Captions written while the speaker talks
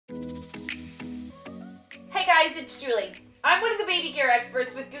guys, it's Julie. I'm one of the baby gear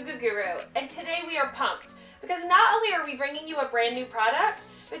experts with Gugu, and today we are pumped because not only are we bringing you a brand new product,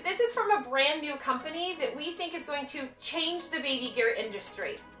 but this is from a brand new company that we think is going to change the baby gear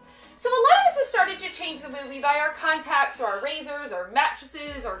industry. So a lot of us have started to change the way we buy our contacts or our razors or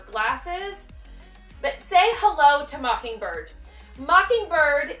mattresses or glasses, but say hello to Mockingbird.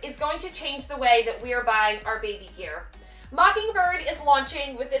 Mockingbird is going to change the way that we are buying our baby gear. Mockingbird is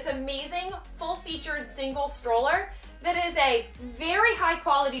launching with this amazing full-featured single stroller that is a very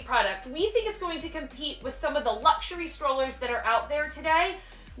high-quality product. We think it's going to compete with some of the luxury strollers that are out there today,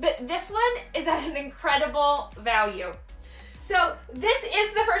 but this one is at an incredible value. So this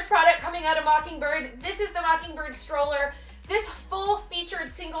is the first product coming out of Mockingbird. This is the Mockingbird stroller. This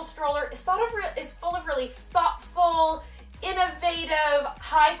full-featured single stroller is full of really thoughtful, innovative,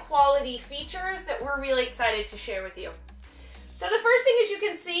 high-quality features that we're really excited to share with you. So the first thing, as you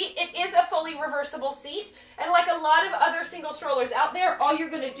can see, it is a fully reversible seat, and like a lot of other single strollers out there, all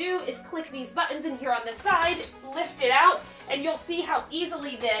you're going to do is click these buttons in here on the side, lift it out, and you'll see how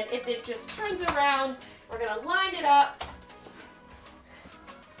easily then it just turns around. We're going to line it up,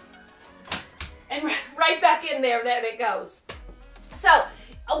 and right back in there, then it goes. So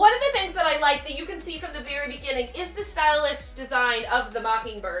one of the things that I like that you can see from the very beginning is the stylish design of the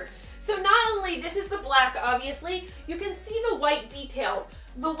Mockingbird. So not only, this is the black, obviously, you can see the white details,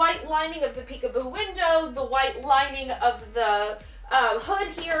 the white lining of the peekaboo window, the white lining of the hood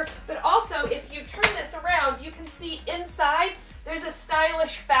here, but also if you turn this around, you can see inside there's a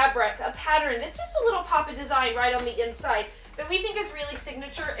stylish fabric, a pattern that's just a little pop of design right on the inside that we think is really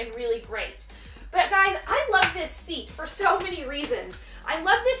signature and really great. But guys, I love this seat for so many reasons. I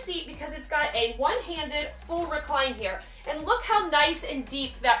love this seat because it's got a one-handed full recline here. And look how nice and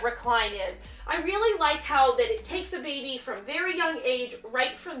deep that recline is. I really like how that it takes a baby from very young age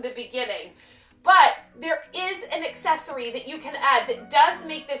right from the beginning. But there is an accessory that you can add that does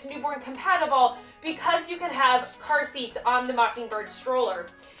make this newborn compatible because you can have car seats on the Mockingbird stroller.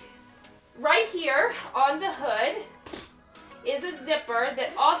 Right here on the hood is a zipper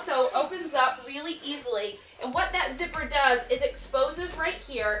that also opens up really easily. And what that zipper does is exposes right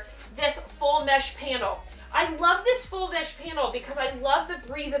here this full mesh panel. I love this full mesh panel because I love the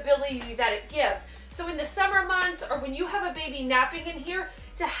breathability that it gives. So in the summer months or when you have a baby napping in here,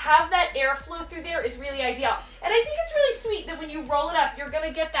 to have that airflow through there is really ideal. And I think it's really sweet that when you roll it up, you're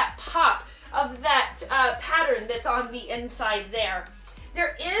gonna get that pop of that pattern that's on the inside there.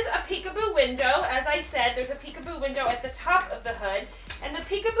 There is a peekaboo window. As I said, there's a peekaboo window at the top of the hood. And the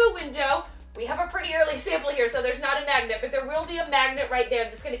peekaboo window, we have a pretty early sample here, so there's not a magnet, but there will be a magnet right there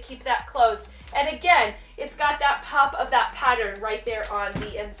that's going to keep that closed. And again, it's got that pop of that pattern right there on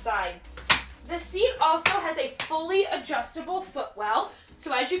the inside. The seat also has a fully adjustable footwell.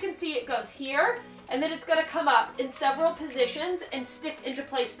 So as you can see, it goes here, and then it's going to come up in several positions and stick into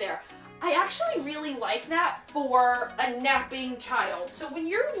place there. I actually really like that for a napping child. So when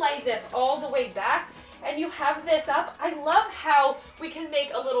you lay this all the way back and you have this up, I love how we can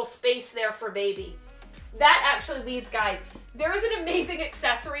make a little space there for baby. That actually leads, guys, there is an amazing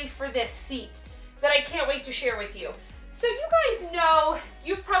accessory for this seat that I can't wait to share with you. So you guys know,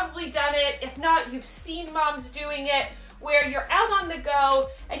 you've probably done it. If not, you've seen moms doing it, where you're out on the go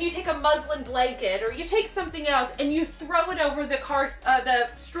and you take a muslin blanket or you take something else and you throw it over the the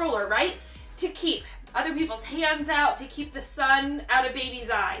stroller, right? To keep other people's hands out, to keep the sun out of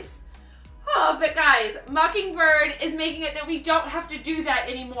baby's eyes. Oh, but guys, Mockingbird is making it that we don't have to do that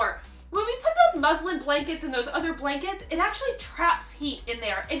anymore. When we put those muslin blankets and those other blankets, it actually traps heat in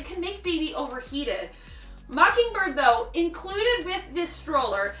there and can make baby overheated. Mockingbird, though, included with this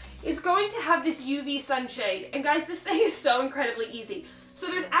stroller, is going to have this UV sunshade. And guys, this thing is so incredibly easy. So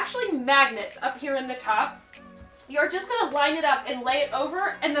there's actually magnets up here in the top. You're just gonna line it up and lay it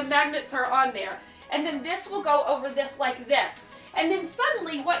over, and the magnets are on there. And then this will go over this like this. And then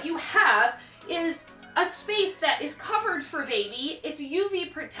suddenly what you have is a space that is covered for baby. It's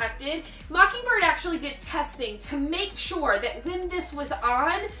UV protected. Mockingbird actually did testing to make sure that when this was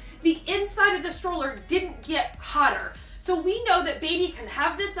on, the inside of the stroller didn't get hotter. So we know that baby can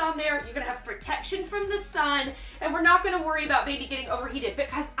have this on there, you're gonna have protection from the sun, and we're not gonna worry about baby getting overheated,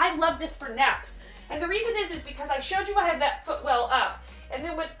 because I love this for naps. And the reason is because I showed you I have that footwell up. And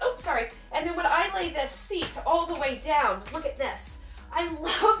then when, and then when I lay this seat all the way down, look at this. I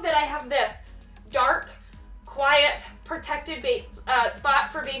love that I have this dark, quiet, protected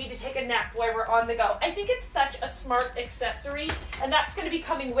spot for baby to take a nap while we're on the go. I think it's such a smart accessory, and that's gonna be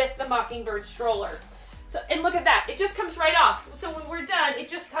coming with the Mockingbird stroller. So, and look at that, it just comes right off. So when we're done, it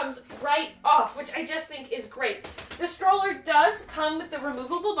just comes right off, which I just think is great. The stroller does come with the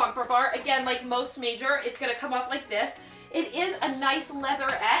removable bumper bar. Again, like most major, it's gonna come off like this. It is a nice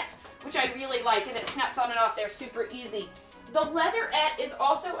leatherette, which I really like, and it snaps on and off there super easy. The leatherette is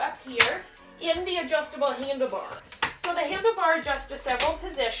also up here in the adjustable handlebar. So the handlebar adjusts to several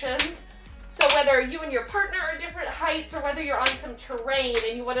positions. So whether you and your partner are different heights or whether you're on some terrain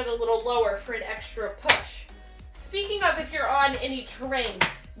and you want it a little lower for an extra push. Speaking of if you're on any terrain,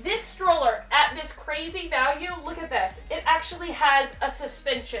 this stroller at this crazy value, look at this. It actually has a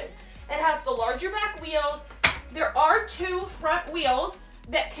suspension. It has the larger back wheels. There are 2 front wheels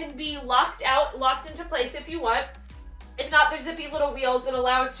that can be locked into place if you want. If not, there's zippy little wheels that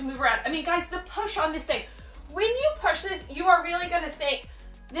allow us to move around. I mean, guys, the push on this thing, when you push this, you are really gonna think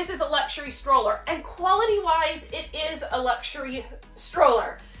this is a luxury stroller. And quality-wise, it is a luxury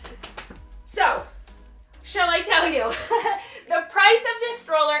stroller. So, shall I tell you? The price of this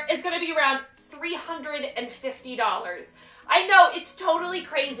stroller is gonna be around $350. I know, it's totally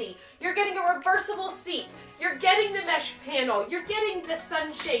crazy. You're getting a reversible seat. You're getting the mesh panel. You're getting the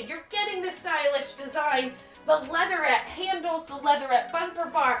sunshade. You're getting the stylish design. The leatherette handles, the leatherette bumper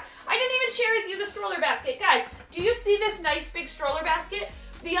bar. I didn't even share with you the stroller basket. Guys, do you see this nice big stroller basket?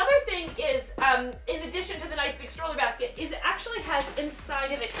 The other thing is, in addition to the nice big stroller basket, is it actually has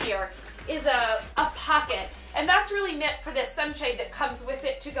inside of it here is a pocket. And that's really meant for this sunshade that comes with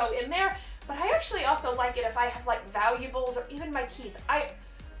it to go in there. But I actually also like it if I have like valuables or even my keys.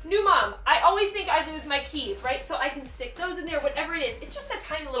 New mom, I always think I lose my keys, right? So I can stick those in there, whatever it is. It's just a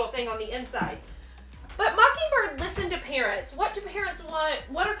tiny little thing on the inside. But Mockingbird listened to parents. What do parents want?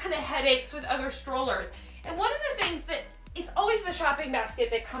 What are kind of headaches with other strollers? And one of the things that, it's always the shopping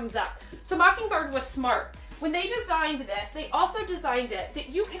basket that comes up. So Mockingbird was smart. When they designed this, they also designed it that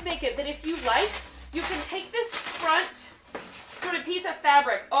you can make it that if you like, you can take this front sort of piece of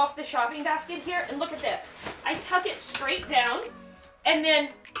fabric off the shopping basket here, and look at this. I tuck it straight down, and then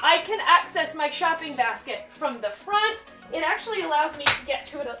I can access my shopping basket from the front. It actually allows me to get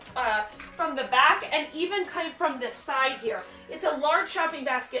to it from the back and even kind of from the side here. It's a large shopping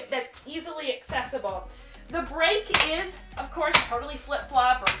basket that's easily accessible. The brake is, of course, totally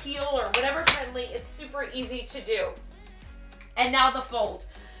flip-flop or heel or whatever friendly. It's super easy to do. And now the fold.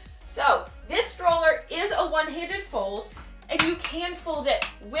 So this stroller is a one-handed fold, and you can fold it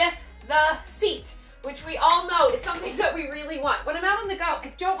with the seat, which we all know is something that we really want. When I'm out on the go,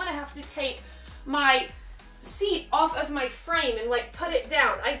 I don't want to have to take my seat off of my frame and like put it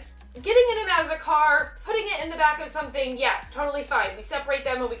down. Getting in and out of the car, putting it in the back of something, yes, totally fine. We separate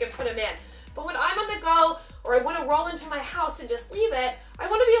them and we can put them in. But when I'm on the go or I want to roll into my house and just leave it, I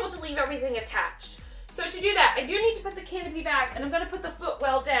want to be able to leave everything attached. So to do that, I do need to put the canopy back, and I'm going to put the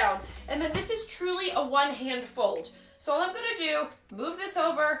footwell down. And then this is truly a one-hand fold. So all I'm going to do, move this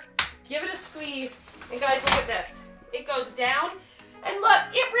over, give it a squeeze, and guys, look at this. It goes down, and look,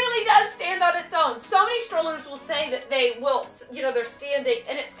 it really does stand on its own. So many strollers will say that they will, you know, they're standing,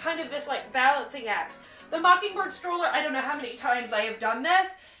 and it's kind of this like balancing act. The Mockingbird stroller, I don't know how many times I have done this,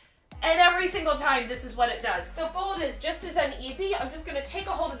 and every single time this is what it does. The fold is just as uneasy. I'm just going to take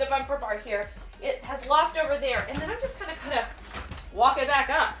a hold of the bumper bar here. It has locked over there, and then I'm just going to kind of walk it back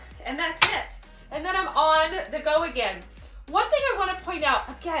up, and that's it. And then I'm on the go again. One thing I want to point out,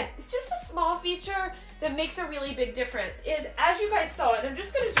 again, it's just a small feature that makes a really big difference, is as you guys saw, and I'm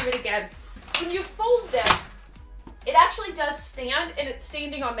just going to do it again, when you fold this, it actually does stand, and it's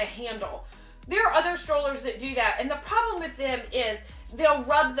standing on the handle. There are other strollers that do that, and the problem with them is they'll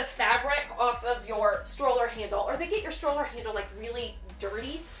rub the fabric off of your stroller handle, or they get your stroller handle like really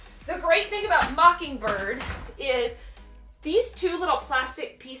dirty. The great thing about Mockingbird is these two little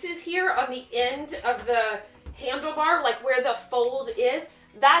plastic pieces here on the end of the handlebar, like where the fold is,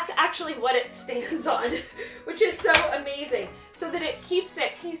 that's actually what it stands on, which is so amazing. So that it keeps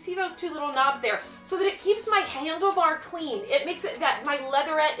it, can you see those two little knobs there? So that it keeps my handlebar clean. It makes it that my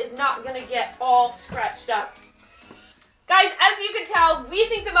leatherette is not gonna get all scratched up. Guys, as you can tell, we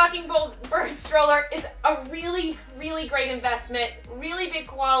think the Mockingbird stroller is a really, really great investment, really big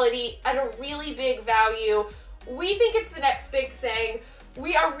quality, at a really big value. We think it's the next big thing.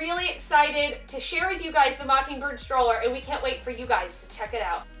 We are really excited to share with you guys the Mockingbird stroller, and we can't wait for you guys to check it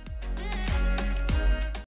out.